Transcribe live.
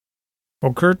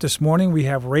Well, Kurt, this morning we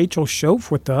have Rachel Schoaf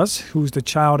with us, who's the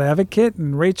child advocate.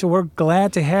 And Rachel, we're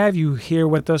glad to have you here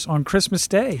with us on Christmas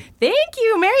Day. Thank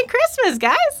you. Merry Christmas,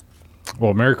 guys.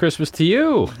 Well, Merry Christmas to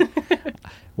you.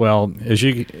 Well, as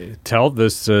you tell,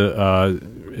 this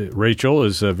Rachel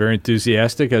is very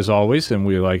enthusiastic as always, and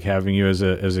we like having you as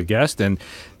a guest. And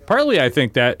partly, I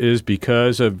think that is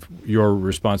because of your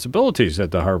responsibilities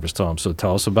at the Harvest Home. So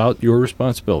tell us about your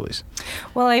responsibilities.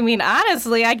 Well, I mean,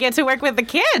 honestly, I get to work with the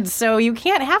kids, so you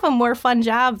can't have a more fun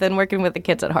job than working with the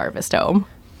kids at Harvest Home.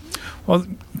 Well,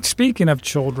 speaking of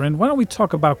children, why don't we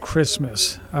talk about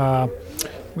Christmas?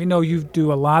 We know you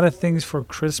do a lot of things for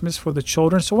Christmas for the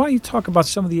children, so why don't you talk about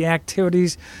some of the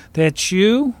activities that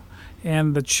you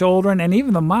and the children and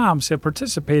even the moms have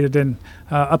participated in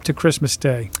up to Christmas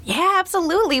Day? Yeah,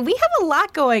 absolutely. We have a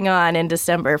lot going on in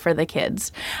December for the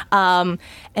kids. And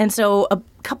so a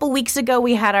couple weeks ago,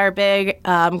 we had our big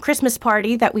Christmas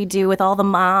party that we do with all the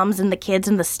moms and the kids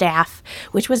and the staff,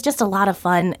 which was just a lot of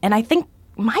fun. And I think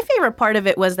my favorite part of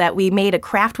it was that we made a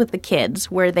craft with the kids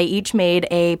where they each made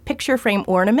a picture frame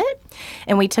ornament,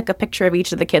 and we took a picture of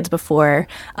each of the kids before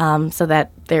so that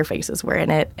their faces were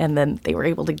in it, and then they were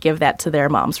able to give that to their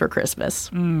moms for Christmas.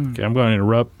 Okay, I'm going to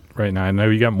interrupt right now. I know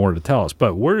you got more to tell us,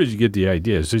 but where did you get the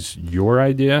idea? Is this your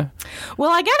idea? Well,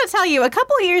 I got to tell you, a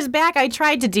couple of years back, I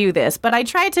tried to do this, but I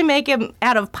tried to make them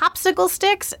out of popsicle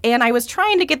sticks, and I was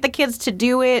trying to get the kids to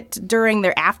do it during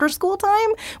their after-school time,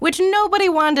 which nobody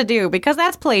wanted to do because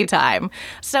that's playtime.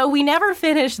 So we never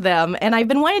finished them, and I've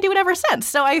been wanting to do it ever since.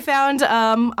 So I found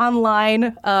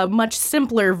online a much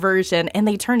simpler version, and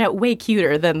they turned out way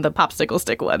cuter than the popsicle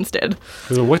stick ones did.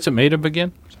 So what's it made of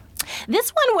again? This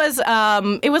one was,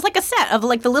 it was like a set of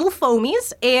like the little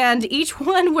foamies, and each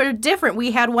one were different.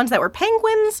 We had ones that were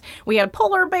penguins, we had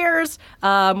polar bears,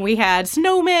 we had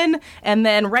snowmen, and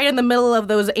then right in the middle of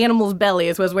those animals'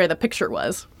 bellies was where the picture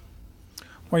was.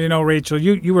 Well, you know, Rachel,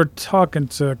 you were talking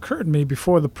to Kurt and me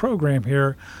before the program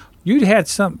here. You did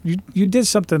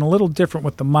something a little different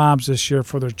with the moms this year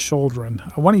for their children.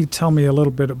 Why don't you tell me a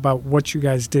little bit about what you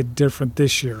guys did different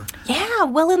this year? Yeah,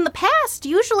 well, in the past,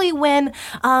 usually when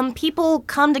people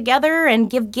come together and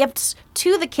give gifts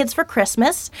to the kids for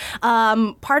Christmas,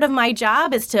 part of my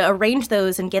job is to arrange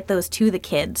those and get those to the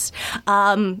kids.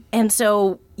 And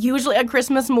so usually on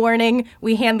Christmas morning,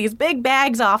 we hand these big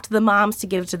bags off to the moms to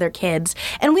give to their kids.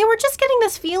 And we were just getting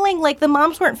this feeling like the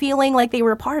moms weren't feeling like they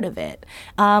were a part of it,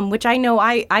 which I know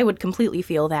I would completely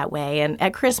feel that way. And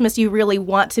at Christmas, you really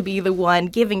want to be the one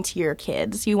giving to your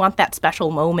kids. You want that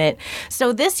special moment.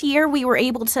 So this year, we were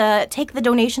able to take the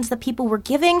donations that people were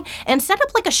giving and set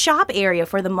up like a shop area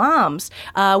for the moms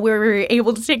where we were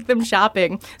able to take them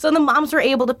shopping. So the moms were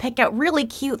able to pick out really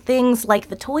cute things like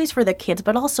the toys for their kids,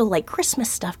 but also like Christmas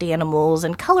stuffed animals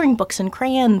and coloring books and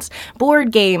crayons,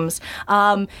 board games,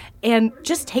 and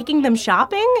just taking them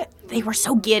shopping. They were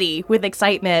so giddy with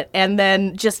excitement, and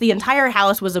then just the entire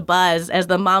house was abuzz as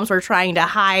the moms were trying to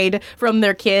hide from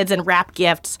their kids and wrap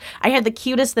gifts. I had the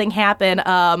cutest thing happen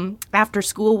after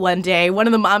school one day. One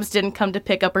of the moms didn't come to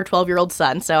pick up her 12-year-old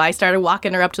son, so I started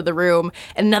walking her up to the room,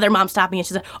 and another mom stopped me, and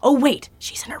she said, "Oh, wait,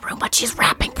 she's in her room, but she's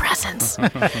wrapping presents."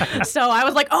 So I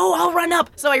was like, "Oh, I'll run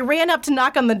up." So I ran up to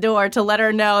knock on the door to let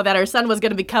her know that her son was going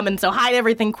to be coming, so hide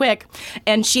everything quick.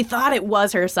 And she thought it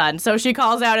was her son, so she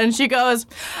calls out, and she goes,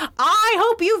 "I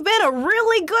hope you've been a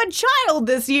really good child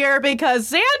this year because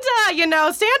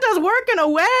Santa's working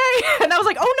away." And I was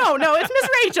like, "Oh, no, it's Miss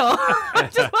Rachel. I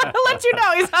just want to let you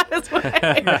know he's on his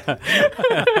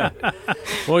way."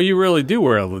 Well, you really do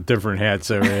wear different hats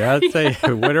every day. I'd say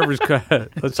whatever's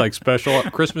that's like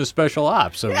Christmas special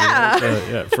ops over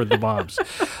for the moms.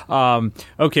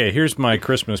 Okay, here's my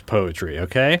Christmas poetry,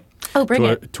 okay? Oh, bring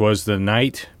it. 'Twas the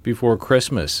night before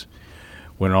Christmas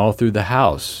when all through the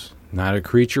house not a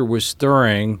creature was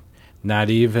stirring, not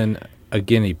even a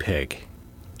guinea pig.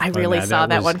 I really saw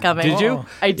that one coming. Did you?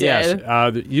 I did.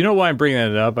 Yes. You know why I'm bringing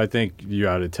that up? I think you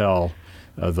ought to tell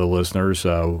the listeners.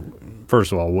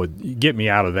 First of all, get me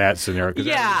out of that scenario because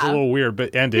that was a little weird,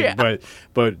 but ending. Yeah.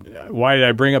 But why did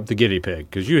I bring up the guinea pig?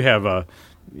 Because you have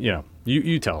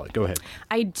You tell it. Go ahead.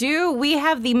 I do. We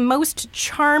have the most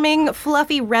charming,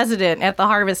 fluffy resident at the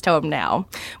Harvest Home now.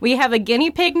 We have a guinea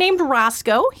pig named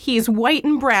Roscoe. He's white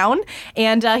and brown,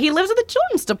 and he lives in the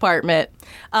children's department.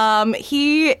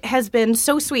 He has been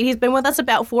so sweet. He's been with us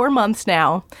about 4 months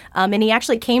now, and he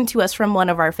actually came to us from one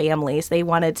of our families. They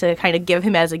wanted to kind of give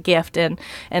him as a gift, and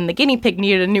the guinea pig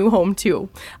needed a new home, too.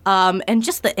 And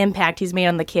just the impact he's made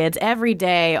on the kids. Every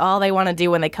day, all they want to do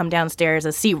when they come downstairs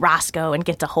is see Roscoe and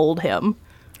get to hold him.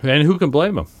 And who can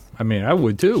blame him? I mean, I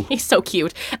would too. He's so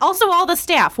cute. Also, all the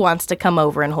staff wants to come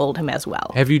over and hold him as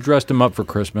well. Have you dressed him up for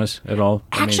Christmas at all?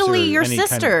 Actually, your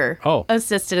sister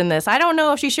assisted in this. I don't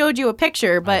know if she showed you a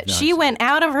picture, but she went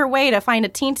out of her way to find a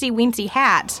teensy-weensy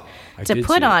hat to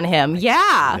put on him.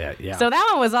 Yeah. So that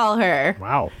one was all her.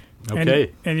 Wow.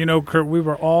 Okay. And you know, Kurt, we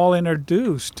were all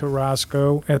introduced to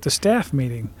Roscoe at the staff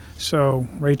meeting. So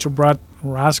Rachel brought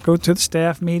Roscoe to the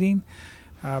staff meeting.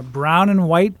 Brown and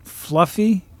white,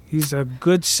 fluffy. He's a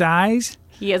good size.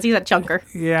 He is. He's a chunker.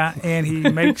 Yeah, and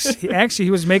he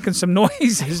was making some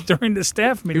noises during the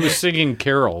staff meeting. He was singing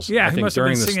carols. Yeah, I think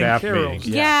during the staff carols.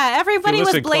 meeting. Yeah, everybody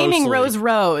was blaming Rose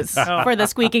for the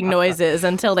squeaking noises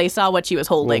until they saw what she was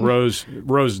holding. Well,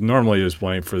 Rose normally is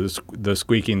blamed for the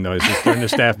squeaking noises during the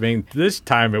staff meeting. This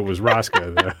time it was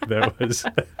Roscoe that was.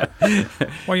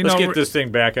 Well, Let's get this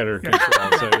thing back under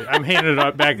control. So I'm handing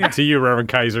it back to you, Reverend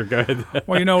Kaiser. Go ahead.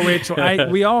 Well, you know, Rachel,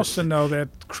 we also know that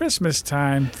Christmas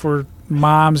time for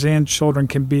moms and children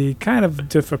can be kind of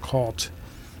difficult.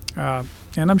 And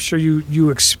I'm sure you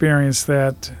experience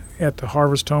that at the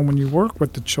Harvest Home when you work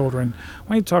with the children.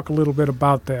 Why don't you talk a little bit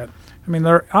about that? I mean,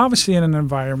 they're obviously in an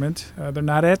environment. They're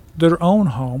not at their own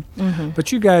home,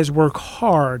 but you guys work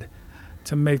hard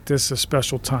to make this a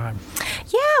special time.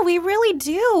 Yeah, we really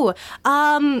do.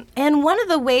 And one of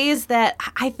the ways that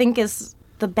I think is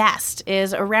the best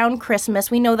is around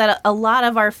Christmas. We know that a lot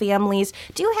of our families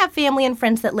do have family and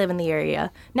friends that live in the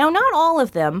area. Now, not all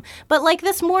of them, but like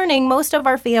this morning, most of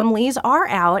our families are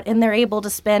out and they're able to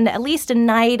spend at least a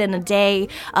night and a day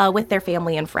with their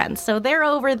family and friends. So they're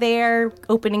over there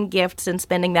opening gifts and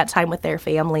spending that time with their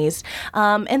families.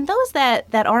 And those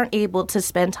that aren't able to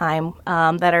spend time,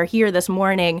 that are here this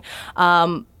morning,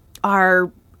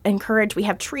 are encouraged. We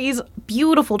have trees,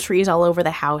 beautiful trees all over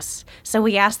the house. So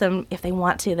we ask them if they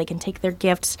want to, they can take their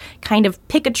gifts, kind of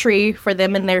pick a tree for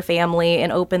them and their family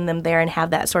and open them there and have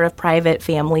that sort of private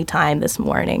family time this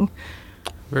morning.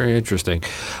 Very interesting.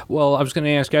 Well, I was going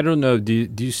to ask, I don't know, do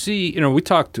you see, we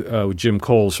talked with Jim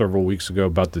Cole several weeks ago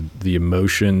about the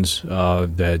emotions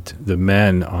that the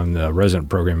men on the resident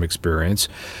program experience.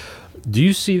 Do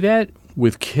you see that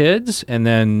with kids? And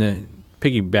then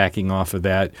piggybacking off of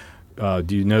that,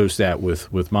 do you notice that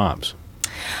with moms?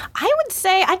 I would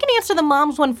say I can answer the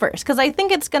moms one first because I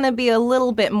think it's going to be a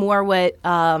little bit more what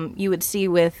you would see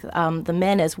with the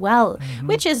men as well,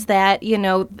 which is that,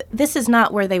 this is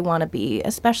not where they want to be,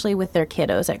 especially with their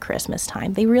kiddos at Christmas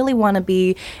time. They really want to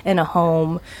be in a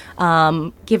home,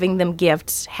 giving them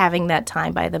gifts, having that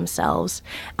time by themselves.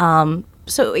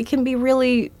 So it can be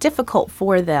really difficult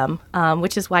for them,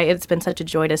 which is why it's been such a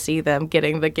joy to see them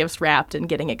getting the gifts wrapped and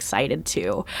getting excited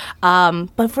too.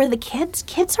 But for the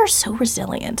kids are so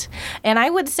resilient. And I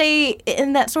would say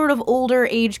in that sort of older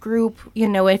age group,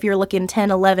 if you're looking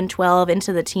 10, 11, 12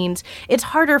 into the teens, it's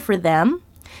harder for them.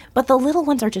 But the little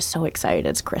ones are just so excited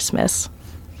it's Christmas.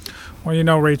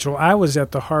 Well, Rachel, I was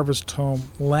at the Harvest Home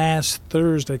last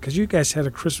Thursday because you guys had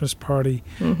a Christmas party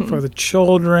for the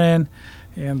children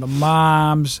and the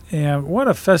moms, and what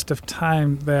a festive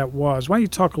time that was. Why don't you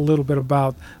talk a little bit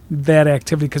about that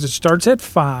activity, because it starts at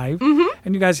 5,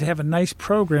 and you guys have a nice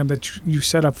program that you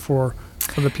set up for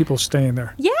the people staying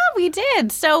there. Yeah, we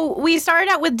did. So we started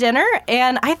out with dinner,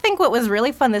 and I think what was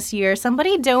really fun this year,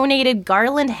 somebody donated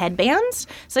garland headbands.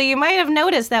 So you might have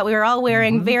noticed that we were all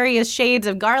wearing various shades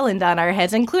of garland on our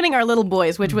heads, including our little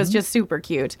boys, which was just super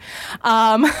cute.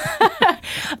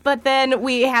 But then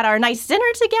we had our nice dinner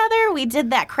together. We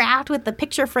did that craft with the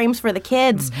picture frames for the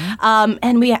kids,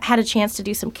 and we had a chance to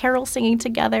do some carol singing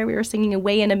together. We were singing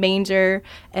Away in a Manger,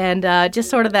 and just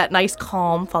sort of that nice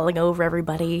calm falling over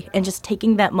everybody, and just taking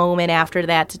that moment after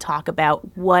that to talk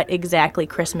about what exactly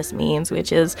Christmas means,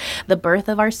 which is the birth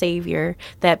of our Savior,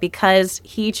 that because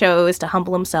he chose to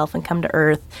humble himself and come to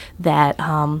earth, that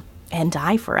and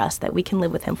die for us, that we can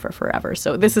live with him for forever.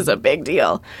 So this is a big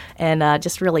deal, and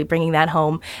just really bringing that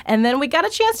home. And then we got a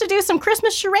chance to do some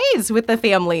Christmas charades with the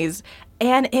families,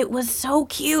 and it was so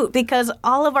cute because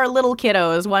all of our little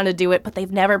kiddos wanted to do it, but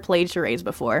they've never played charades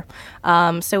before.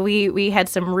 So we had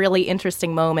some really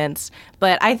interesting moments.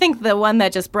 But I think the one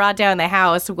that just brought down the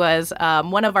house was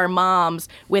one of our moms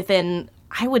within,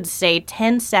 I would say,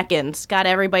 10 seconds, got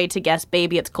everybody to guess,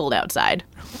 "Baby, it's cold outside."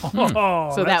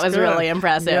 So that was really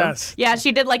impressive. Yes. Yeah,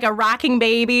 she did like a rocking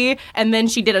baby, and then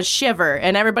she did a shiver,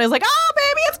 and everybody's like, "Oh,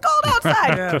 baby, it's cold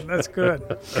outside." Yeah, that's good.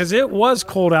 Because it was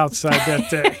cold outside that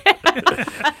day.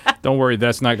 Don't worry,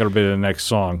 that's not going to be the next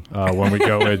song when we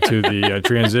go into the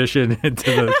transition into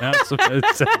the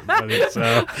announcements.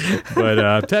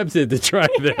 But tempted to try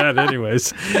that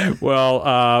anyways. Well,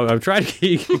 I'm trying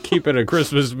to keep in a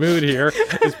Christmas mood here.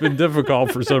 It's been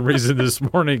difficult for some reason this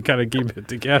morning, kind of keep it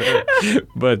together.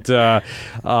 But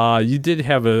you did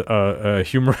have a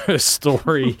humorous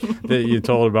story that you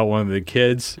told about one of the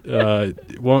kids.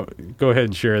 Go ahead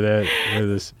and share that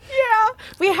with us. Yeah,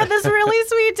 we had this really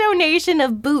sweet donation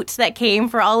of boots that came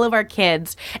for all of our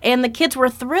kids, and the kids were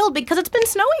thrilled because it's been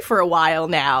snowy for a while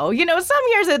now. You know, some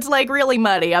years it's like really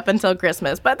muddy up until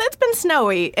Christmas, but it's been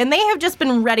snowy, and they have just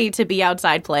been ready to be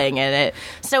outside playing in it.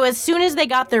 So as soon as they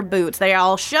got their boots, they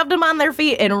all shoved them on their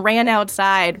feet and ran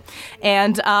outside.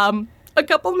 And a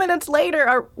couple minutes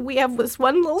later, we have this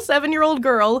one little 7-year-old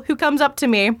girl who comes up to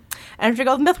me, and she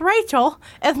goes, "Miss Rachel,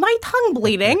 is my tongue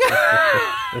bleeding?"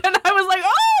 And I was like,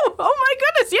 oh my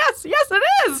goodness, yes, it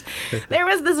is. There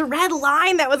was this red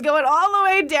line that was going all the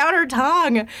way down her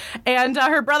tongue, and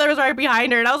her brother was right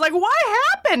behind her, and I was like, what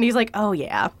happened? He's like, oh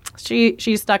yeah, she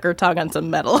stuck her tongue on some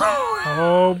metal.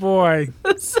 Oh boy.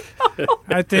 So,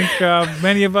 I think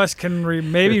many of us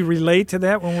can maybe relate to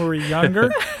that when we were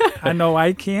younger. I know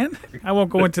I can. I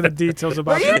won't go into the details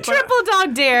about were you that. triple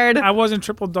dog dared? I wasn't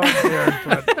triple dog dared,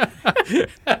 but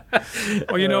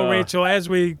well, you know, Rachel, as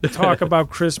we talk about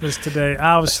Christmas today,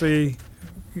 obviously,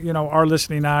 you know, our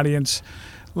listening audience,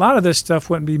 a lot of this stuff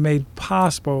wouldn't be made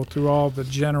possible through all the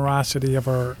generosity of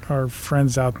our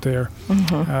friends out there,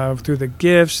 through the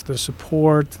gifts, the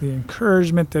support, the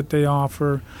encouragement that they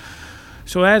offer.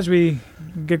 So as we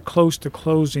get close to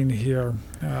closing here,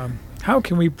 how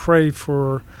can we pray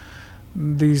for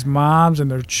these moms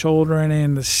and their children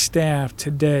and the staff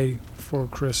today for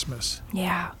Christmas?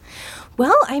 Yeah.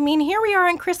 Well, I mean, here we are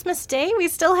on Christmas Day. We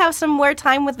still have some more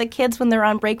time with the kids when they're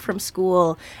on break from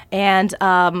school. And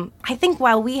I think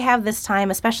while we have this time,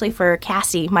 especially for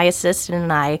Cassie, my assistant,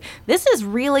 and I, this is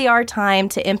really our time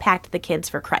to impact the kids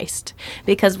for Christ,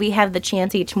 because we have the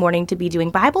chance each morning to be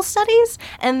doing Bible studies.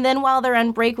 And then while they're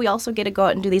on break, we also get to go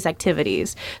out and do these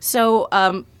activities. So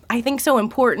I think so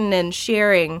important in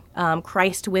sharing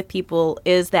Christ with people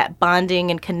is that bonding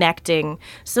and connecting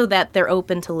so that they're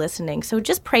open to listening. So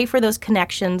just pray for those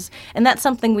connections, and that's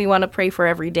something we want to pray for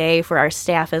every day for our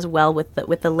staff as well, with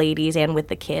the ladies and with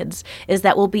the kids, is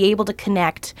that we'll be able to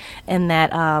connect, and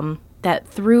that that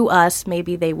through us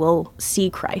maybe they will see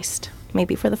Christ,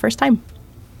 maybe for the first time.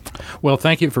 Well,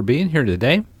 thank you for being here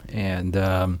today,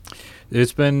 and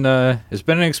it's been an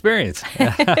experience.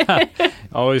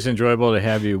 Always enjoyable to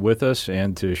have you with us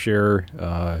and to share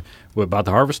about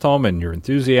the Harvest Home and your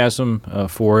enthusiasm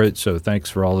for it. So thanks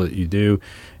for all that you do,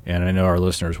 and I know our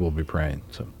listeners will be praying.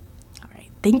 So, All right.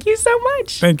 Thank you so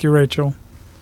much. Thank you, Rachel.